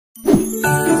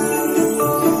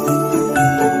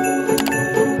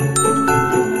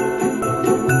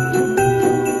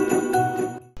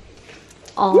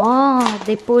Oh,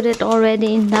 they put it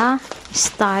already in the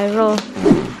styro.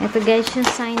 Ito guys, yung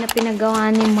sign na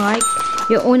pinagawa ni Mark.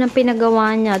 Yung unang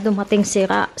pinagawa niya, dumating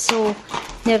sira. So,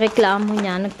 nireklamo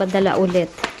niya, nagpadala ulit.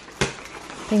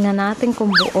 Tingnan natin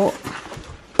kung buo.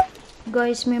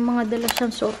 Guys, may mga dala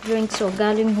siyang soft drinks. So,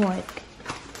 galing work.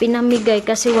 Pinamigay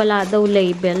kasi wala daw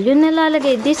label. Yung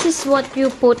nilalagay, this is what you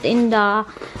put in the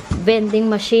vending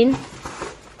machine?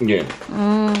 Yeah.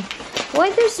 Why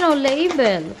there's no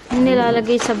label?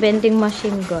 Nilalagay sa vending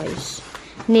machine, guys.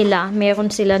 Nila, meron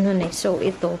sila nun eh. So,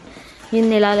 ito. Yung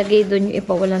nilalagay doon, yung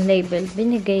iba walang label.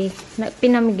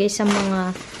 Pinamigay sa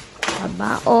mga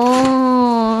haba.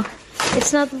 Oh!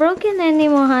 It's not broken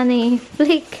anymore, honey.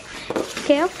 Flick.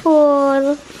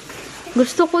 Careful.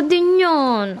 Gusto ko din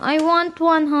yon. I want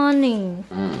one, honey.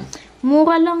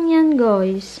 Mura lang yan,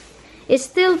 guys. It's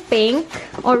still pink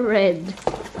or red?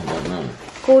 I don't know.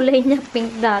 Kulay niya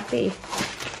pink dati.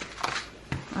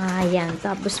 Ayan.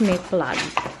 Tapos may plug.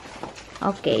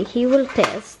 Okay. He will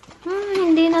test.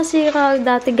 Hindi nasira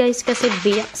dati guys kasi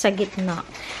biyak sa gitna.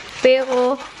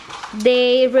 Pero,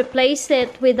 they replace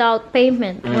it without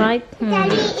payment, right?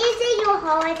 Daddy, is it your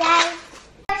holiday?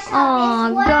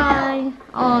 Oh, guys.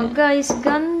 Oh, guys.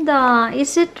 Ganda.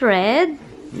 Is it red?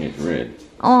 It's red.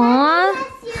 Oh.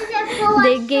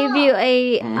 They gave you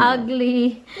a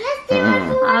ugly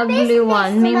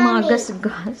one. May mga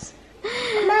gasgas.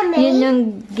 Yun yung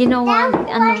ginawa.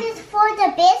 That one is for the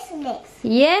business.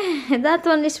 Yeah, that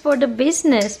one is for the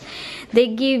business. They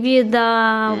give you the,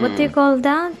 what do you call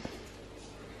that?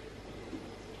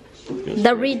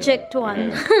 The reject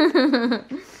one.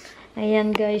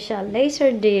 Ayan guys siya.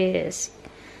 Laser disc.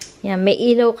 Yan, may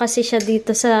ilaw kasi siya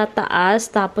dito sa taas.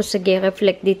 Tapos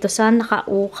nag-reflect dito sa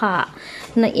nakauka.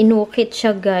 Na inukit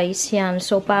siya guys. Yan.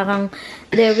 So parang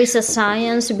there is a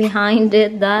science behind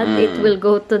it that it will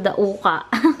go to the uka.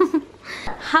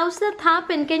 How's that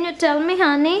happen? Can you tell me,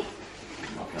 honey?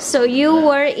 So you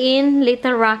were in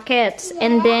Little Rockets.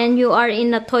 And then you are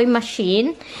in a toy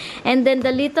machine. And then the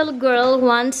little girl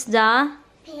wants the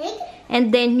Pig.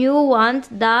 and then you want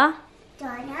the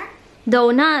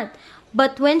donut.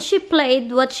 But when she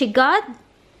played, what she got?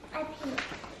 A pig.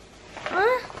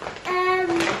 Huh?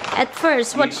 At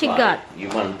first, what she got? You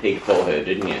won pig for her,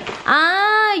 didn't you?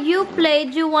 Ah, you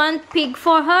played, you want pig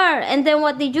for her. And then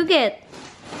what did you get?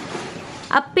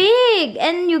 A pig.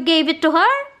 And you gave it to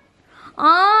her?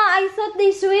 Ah, I thought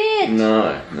they switched.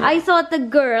 No. I thought the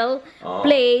girl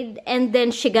played and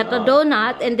then she got a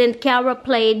donut and then Kiarah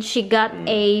played, she got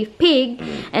a pig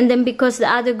and then because the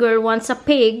other girl wants a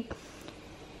pig,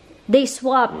 they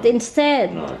swapped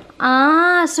instead. No.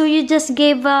 Ah, so you just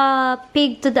gave a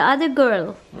pig to the other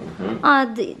girl. Ah,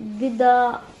 did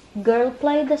the girl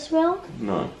play as well?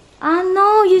 No. Ah,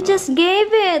 no, you just gave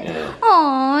it. Yeah.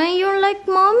 Oh, you're like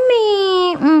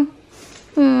mommy.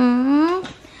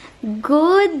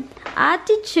 Good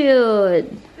attitude.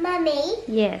 Mummy,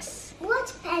 Yes. what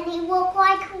Penny look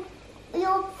like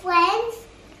your friends?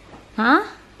 Huh?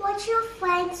 What your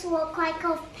friends look like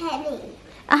of Penny?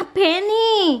 A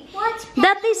penny. What's Penny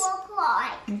That is- look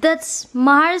like? That's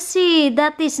Marcy.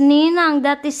 That is Ninang.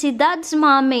 That is si Dad's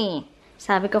mommy.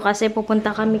 Sabi ko kasi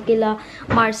pupunta kami kila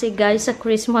Marcy guys sa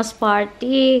Christmas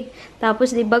party.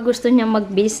 Tapos 'di ba gusto niya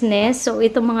mag-business. So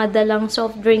ito mga dalang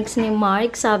soft drinks ni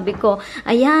Mark. Sabi ko,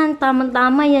 ayan,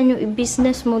 tama-tama yan yung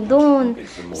i-business mo doon.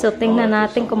 So tingnan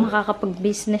natin kung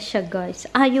makakapag-business siya guys.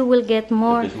 Ah, you will get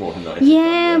more.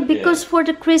 Yeah, because for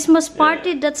the Christmas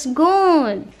party, that's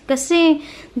good. Kasi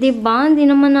 'di ba, hindi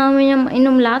naman namin yan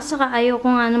mainom lahat. Saka ayaw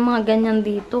ko nga ng mga ganyan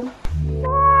dito.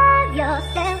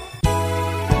 Yourself.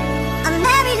 A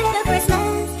merry little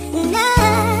Christmas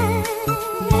night.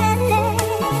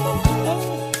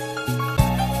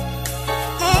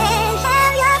 And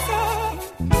have yourself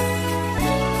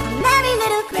a merry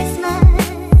little Christmas.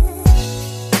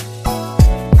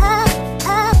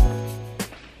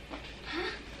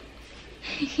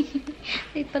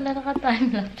 Di pala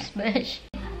naka-timelapse, besh.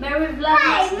 Merry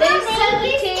Vlogmas Day 17!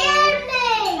 You scared me!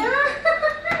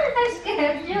 I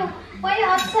scared you. Why you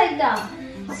upside down?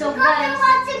 So Because I guys,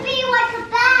 want to be like a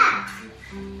bat.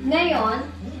 ngayon,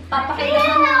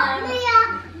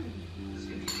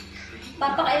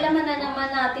 papakailaman na naman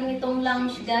natin itong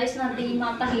lounge guys na di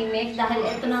matahimik dahil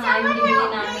ito na nga yung binili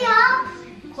namin.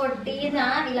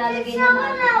 Cortina, ilalagay na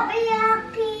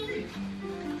natin.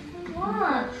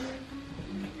 What?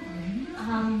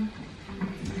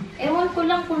 Ewan ko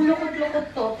lang kung lukot-lukot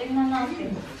to. Tingnan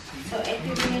natin. So, ito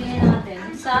yung binili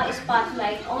natin sa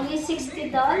Spotlight. Only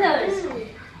 $60.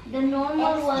 The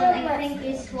normal one, I think,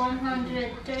 is 130.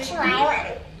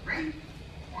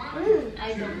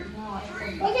 I don't know.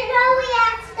 Did you know we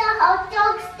at the hot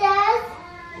dog stairs?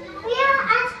 We are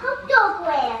at hot dog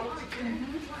land.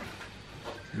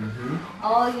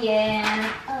 Oh,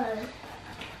 yeah.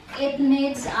 It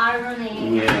needs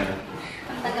ironing. Yeah.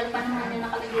 Ang tagal pa naman yung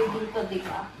nakalagay dito, di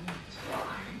ba?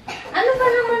 Ano ba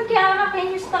naman, Kiarah?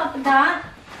 Can you stop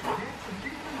that?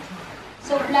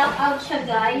 So, blackout siya,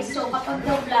 guys. So, kapag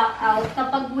daw blackout,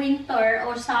 kapag winter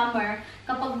or summer,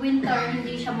 kapag winter,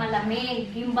 hindi siya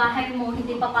malamig. Yung bahay mo,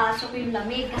 hindi papasok yung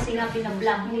lamig kasi nga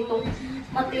pinablock nitong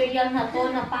material na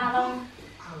to na parang,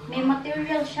 may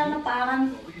material siya na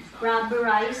parang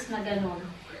rubberized na ganun.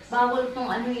 Bawal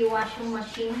tong ano, yung washing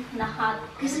machine na hot.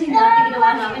 Kasi dati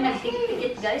ginawa namin,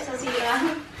 nagtikit guys, sa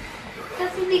sira.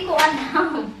 Kasi hindi ko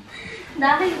alam.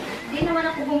 Dahil di naman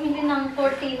ako bumili ng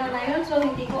cortina na yun, so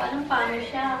hindi ko alam paano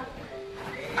siya.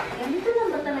 Ganito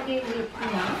lang ba talaga yung weight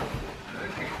niya?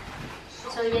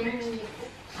 So yan yung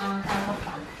tama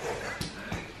pa.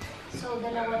 So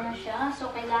dalawa na siya.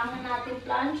 So kailangan natin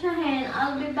plansyahin.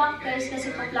 I'll be back guys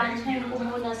kasi pa-plansyahin ko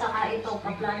muna saka ito,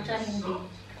 pa-plansyahin din.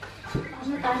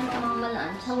 Ano tayo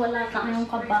mamamalansya? Wala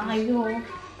tayong kabayo.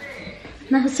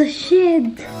 Nasa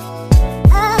shed.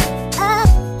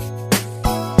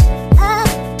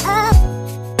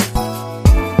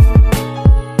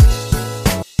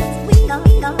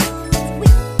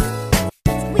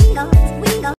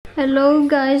 Hello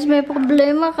guys, may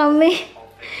problema kami.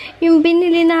 Yung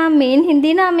binili namin,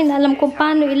 hindi namin alam kung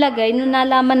paano ilagay. Nung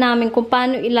nalaman namin kung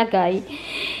paano ilagay,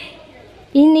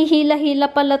 inihila-hila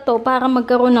pala to para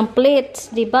magkaroon ng plates.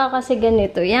 Diba? Kasi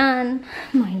ganito yan.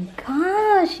 Oh my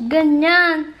gosh,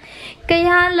 ganyan.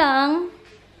 Kaya lang,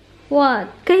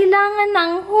 what? Kailangan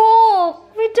ng hook.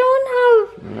 We don't have...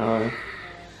 No.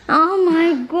 Oh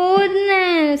my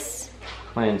goodness.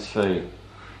 Plain sheet.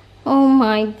 Oh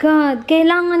my God.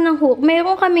 Kailangan ng hook.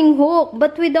 Meron kaming hook,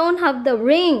 but we don't have the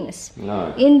rings.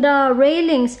 No. In the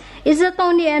railings. Is that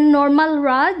only a normal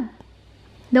rod?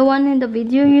 The one in the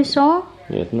video you saw?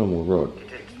 Yeah, it's normal rod.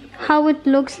 How it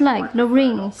looks like, the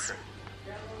rings.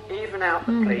 Even out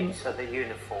the pleats so they're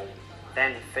uniform,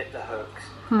 then fit the hooks.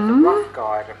 With a rough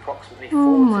guide, approximately 4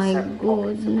 Oh to my 7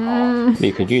 pockets apart. goodness.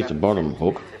 You could use the bottom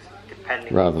hook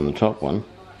Depending rather than the top one.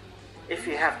 if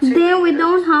you have two There we hookers,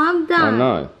 don't have that. I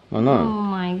know. Oh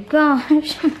my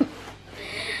gosh.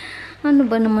 Ano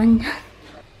ba naman yan?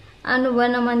 Ano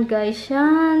ba naman guys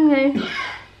yan?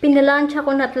 Pinalansya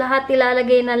ko na't lahat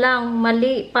ilalagay na lang.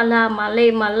 Mali pala,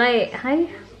 mali. Ay,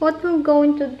 what we're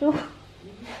going to do?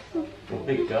 Well,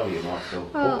 big W might feel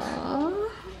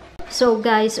So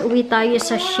guys, uwi tayo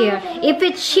sa sheer. If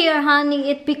it's sheer, honey,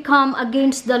 it become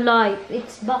against the light.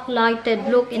 It's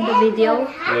backlighted. Look in the video.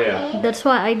 Yeah. That's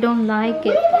why I don't like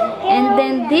it. And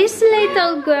then this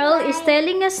little girl is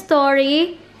telling a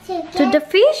story to the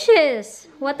fishes.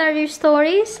 What are your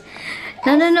stories?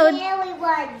 Nanonood. Scary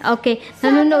ones. Okay,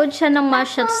 nanonood siya ng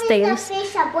Marsha's Tales. The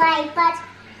fish are bright, but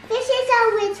fishes are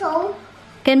little.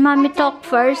 Can mommy talk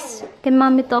first? Can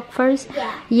mommy talk first?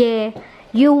 Yeah.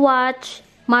 You watch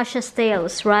Marsha's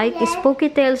Tales, right? Spooky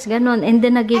Tales, ganun. And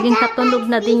then, nagiging katunog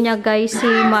na din niya, guys, si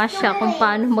Marsha kung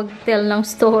paano mag-tell ng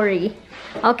story.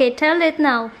 Okay, tell it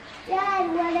now.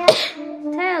 Then what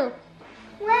happened? Tell.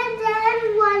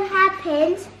 What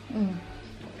happened?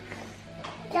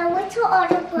 The little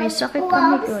octopus May sakit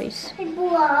kami, gloves guys. and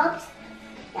gloves.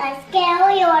 The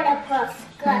scary octopus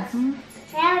gloves.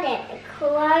 Found it.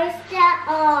 Close the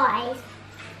eyes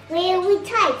really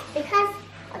tight because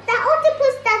the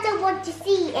octopus doesn't want to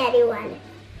see anyone.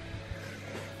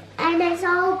 And it's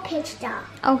all pitch dark.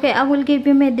 Okay, I will give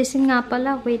you medicine nga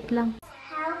pala. Wait lang.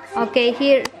 Okay,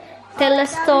 here. Tell a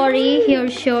story.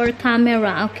 Here's your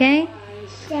camera, okay?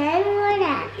 Then what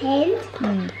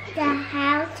happened? The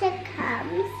house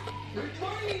comes.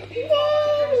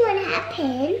 Then what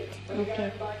happened?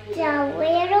 Okay. The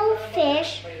little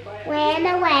fish ran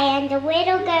away and the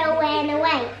little girl ran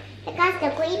away because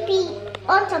the creepy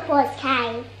octopus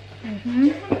came.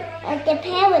 And the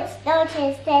parents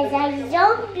noticed there's a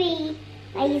zombie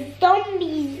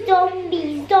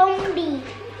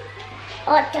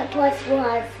octopus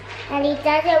was, and he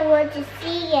doesn't want to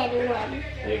see anyone.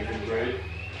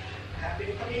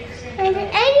 And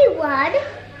anyone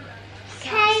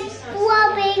came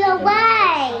flubbing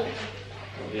away.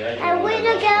 And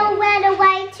little girl ran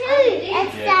away too and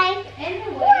said,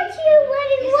 "What are you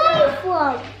running away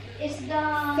from?" Is the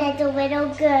Said the little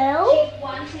girl.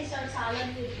 one Caesar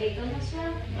salad with bacon as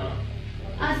well?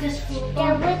 Just fruit.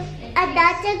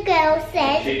 Another girl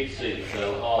said,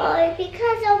 "Oh,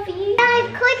 because of you." Dive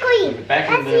quickly, Back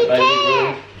in as the you baby can.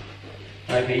 room.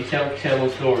 Okay, tell more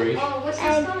stories. Oh, what's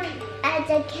the story? And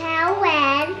the cow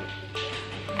ran,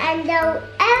 and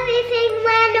everything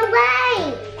ran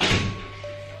away.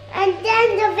 And then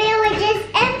the village is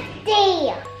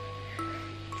empty.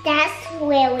 That's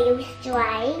really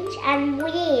strange and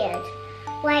weird.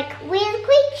 Like weird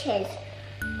creatures,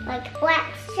 like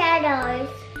black shadows.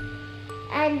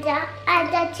 And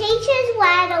the teachers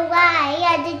ran away,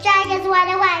 and the dragons ran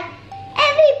away.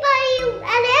 Everybody,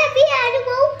 and every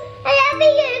animal, and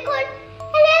every unicorn,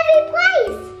 and every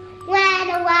place ran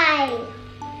away.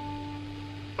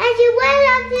 And you went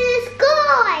up to the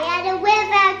sky, and it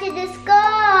went out to the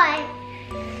sky.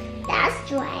 That's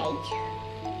strange.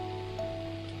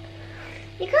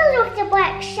 Because of the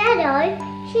black shadow,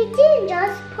 she didn't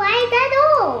just play at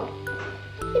all.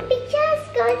 It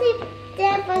just got to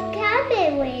the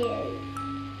vocabulary.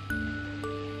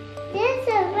 There's a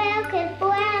welcome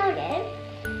brownie,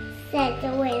 said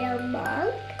the little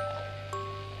monk.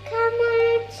 Come on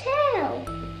and tell,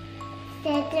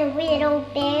 said the little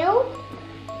bell.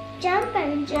 Jump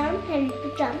and jump and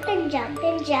jump and jump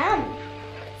and jump,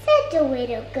 said the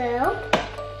little girl.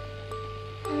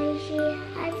 And she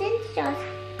hasn't just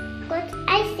got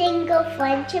a single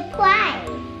friend to play,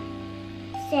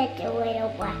 said the little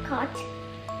black hot.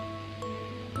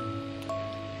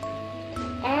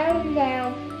 And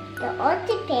now the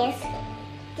octopus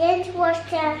didn't wash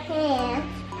her hands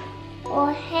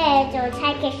or head or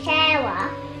take a shower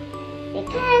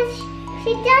because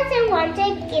she doesn't want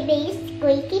to be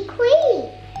squeaky clean.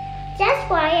 That's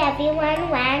why everyone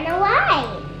ran away.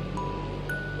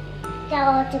 The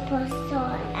octopus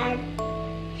saw and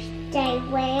they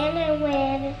ran and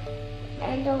ran,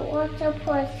 and the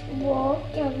octopus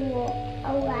walked and walked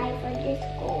away from the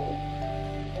school.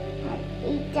 And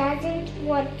he doesn't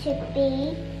want to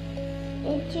be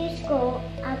into school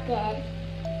again.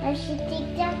 And she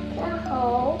digged up the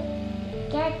hole,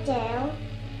 got down,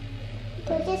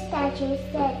 put the statue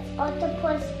said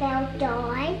octopus spell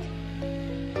died,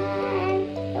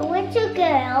 and the little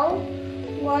girl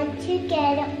wanted to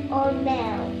get on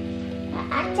Mel. The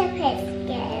octopus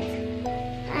scared.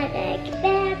 And like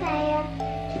bear bear,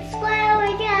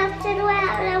 swirling up and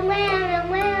round and round and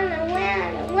round and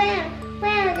round and round,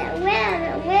 round and round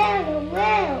and round and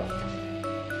round.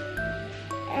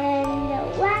 And the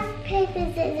last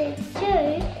papers in the zoo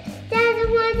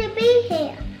doesn't want to be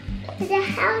here. And the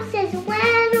houses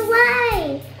ran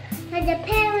away. And the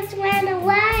parents ran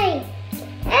away.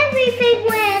 Everything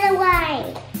ran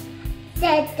away,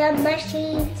 said the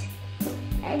machines.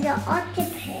 And the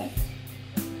octopus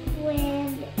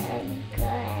ran and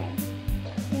ran.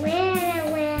 Ran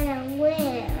and ran and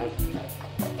ran.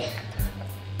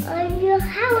 And your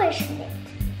house lit.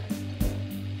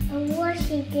 And what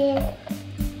she did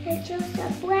was just a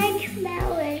blank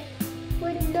melon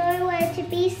with nowhere to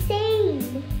be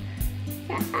seen.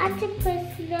 The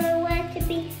octopus nowhere to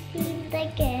be seen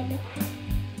again.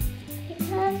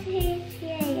 Because he's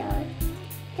yellow,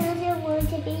 doesn't want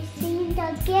to be seen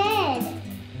again.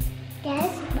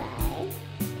 That's why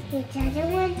he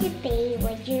doesn't want to be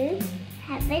with you.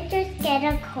 Haven't just get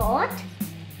a coat,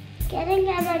 getting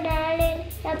on an island,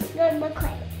 jumping on my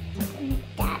crate. And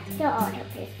that's the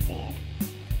octopus said.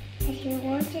 And he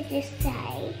wanted to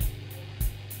say,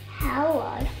 how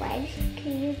on friends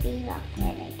can you be like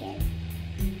that again?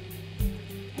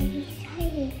 And he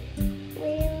said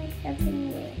really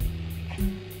something weird.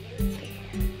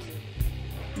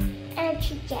 And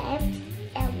she jumped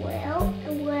and whirled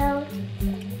and whirled.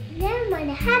 Then when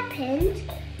it happened,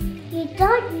 you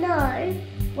don't know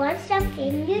what's the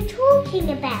thing you're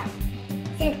talking about,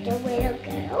 said the little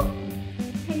girl.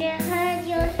 And I heard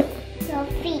your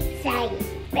feet say,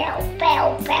 bell,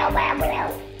 bell, bell, bell,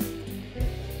 bell.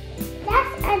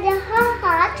 That's under her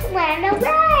heart ran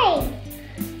away.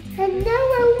 And no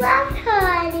one loved her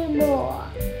anymore,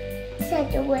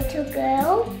 said the little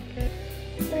girl.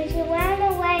 When she ran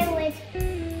away with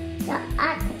the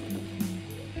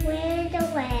ran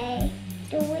away.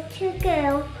 The little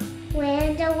girl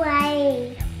ran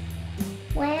away.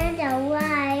 Ran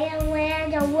away and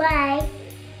ran away.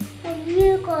 And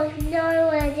you got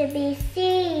nowhere to be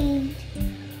seen.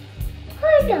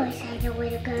 Who knows, said the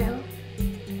little girl.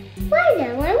 Why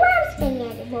no one loves me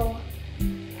anymore,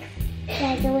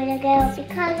 said the little girl,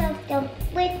 because of the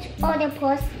witch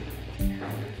octopus.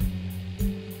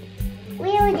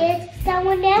 Really did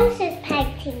someone else's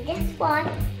painting. That's why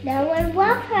no one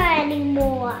loves her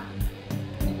anymore.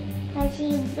 But she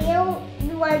will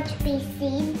want to be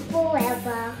seen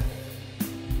forever.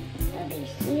 To be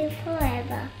seen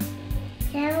forever.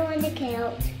 Down on the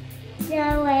couch.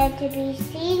 Nowhere to be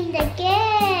seen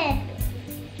again.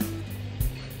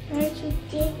 And she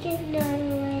didn't know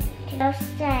what to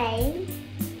say.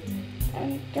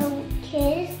 And don't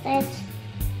kiss, let's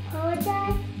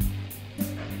apologize.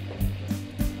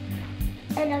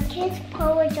 And the kids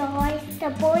apologized. The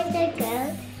boys and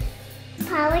girls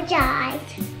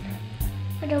apologized.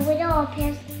 For the little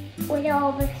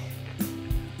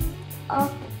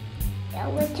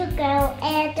girl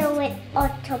and the little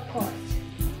octopus.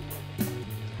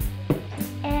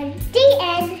 And the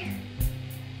end.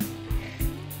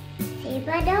 Say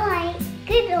bye-bye.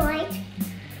 Good night.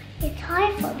 It's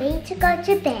time for me to go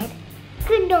to bed.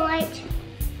 Good night.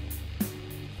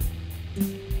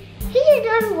 You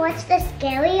don't watch the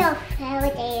scary of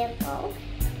holiday info.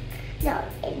 No,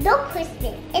 it's not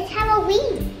Christmas. It's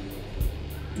Halloween.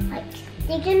 Like,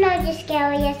 did you know the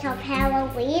scariest of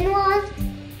Halloween was?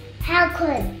 How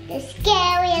could the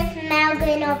scariest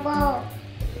mountain of all?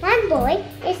 One boy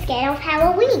is scared of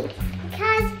Halloween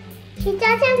because he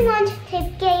doesn't want to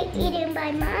get eaten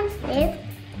by monsters.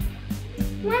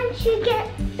 Once you get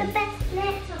the best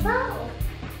snacks of all.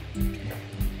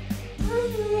 I'm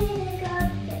gonna go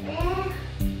to bed.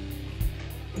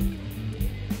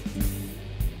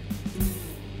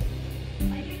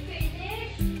 Are you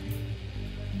finished?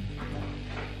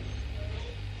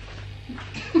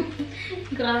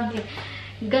 Grabe.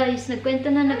 Guys,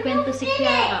 nagkwento si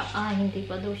Kiarah. Ah, hindi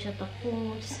pa daw siya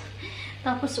tapos.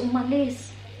 Tapos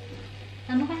umalis.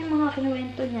 Ano kaya mga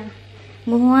kinuwento niya?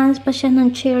 Gumawa pa siya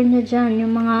ng chair niya dyan.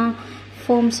 Yung mga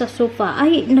foam sa sofa.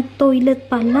 Ay, nag-toilet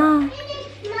pala.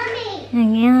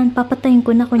 Ayan, papatayin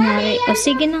ko na kunyari. O,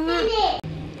 sige na nga.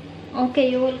 Okay,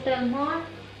 you will tell more?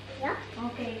 Yeah.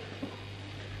 Okay.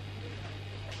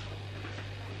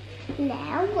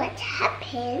 Now what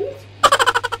happens?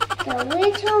 The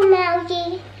little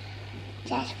monkey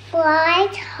just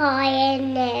flies higher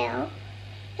now.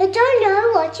 I don't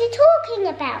know what you're talking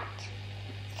about,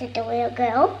 said the little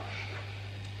girl.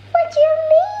 What do you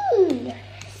mean?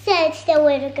 Said the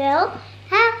little girl.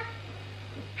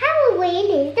 Halloween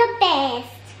is the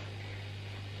best.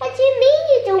 What do you mean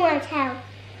you don't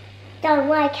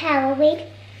like Halloween?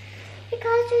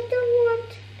 Because you don't want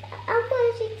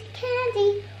allergic to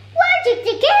candy. Allergic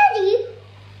to candy?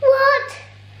 What?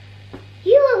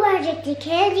 You allergic to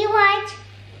candy, right?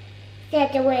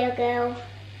 Said the little girl.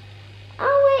 I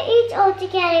will eat all the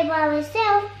candy by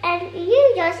myself and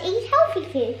you just eat healthy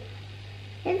food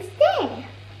instead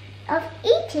of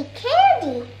eating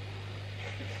candy.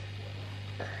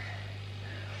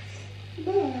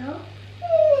 Now,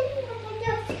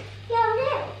 just yell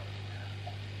now.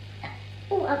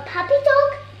 Oh, a puppy dog?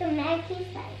 The Maggie's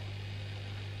face.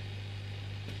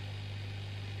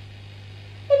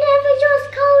 You never just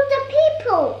called the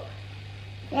people.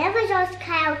 Never just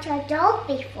called a dog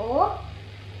before.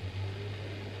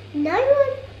 No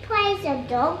one plays a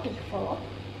dog before.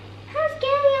 How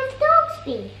scary have dogs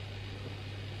be?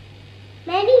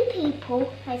 Many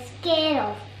people are scared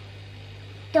of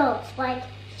dogs, like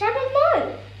Seven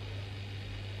know.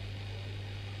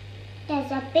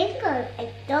 There's a bigger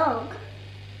dog.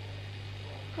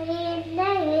 And his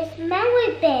name is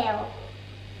Maribel.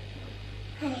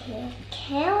 And his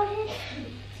tail is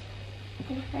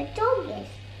and her dog is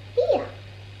here.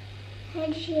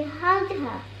 And she hugged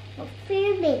her for a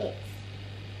few minutes.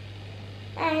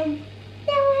 And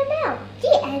now I'm out.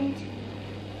 The end.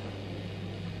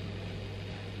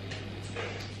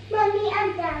 Mommy,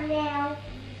 I'm done now.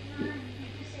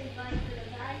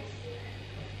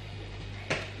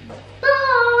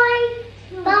 Bye.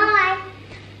 Bye.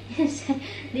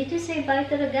 Did you say bye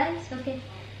to the guys? Okay.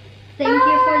 Thank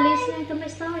you for listening to my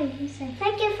story.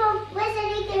 Thank you for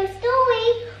listening to the story.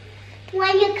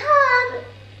 When you come,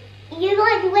 you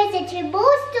want to listen to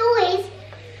more stories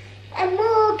and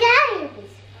more games.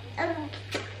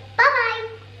 Bye-bye.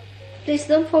 Please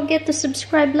don't forget to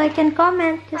subscribe, like, and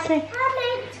comment. Just say.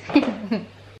 Comment.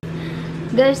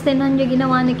 Guys, tinan nyo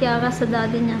ginawa ni Kiarah sa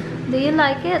daddy niya. Do you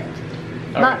like it?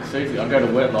 Seriously, I'm going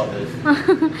to work like this.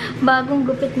 Bagong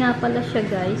gupit nga pala siya,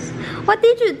 guys. What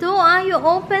did you do? You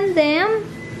opened them?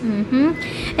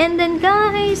 And then,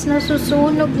 guys,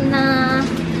 nasusunog na.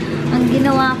 Ang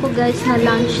ginawa ko, guys, na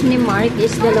lunch ni Mark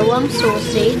is 2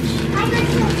 sausage.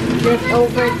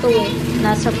 Leftover to eh.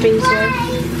 Nasa freezer.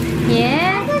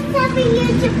 Yeah.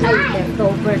 Ay,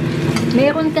 leftover.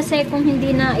 Meron kasi kung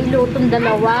hindi na ilutong 2,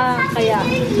 kaya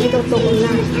niluto ko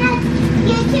na.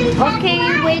 Okay,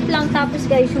 wait lang. Tapos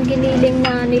guys, yung giniling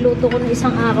na niluto ko ng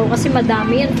isang araw, kasi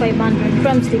madami yan, 500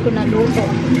 grams, di ko naluto.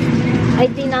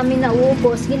 Ay, di namin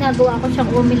naubos. Ginagawa ko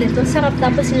siyang omelette. Ang sarap.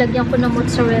 Tapos ilagyan ko ng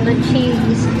mozzarella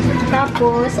cheese.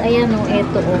 Tapos, ayan o,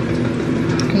 eto o.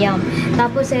 Yum.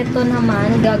 Tapos, eto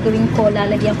naman, gagawin ko,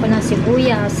 lalagyan ko ng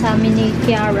sibuyas, sa amin ni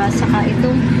Kiarah, saka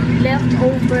itong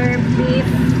leftover beef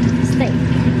steak.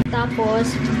 Tapos,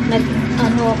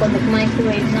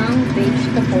 nag-microwave ng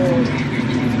vegetable.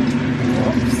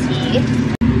 Oopsie.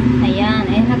 Ayan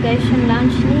na guys yung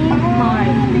lunch ni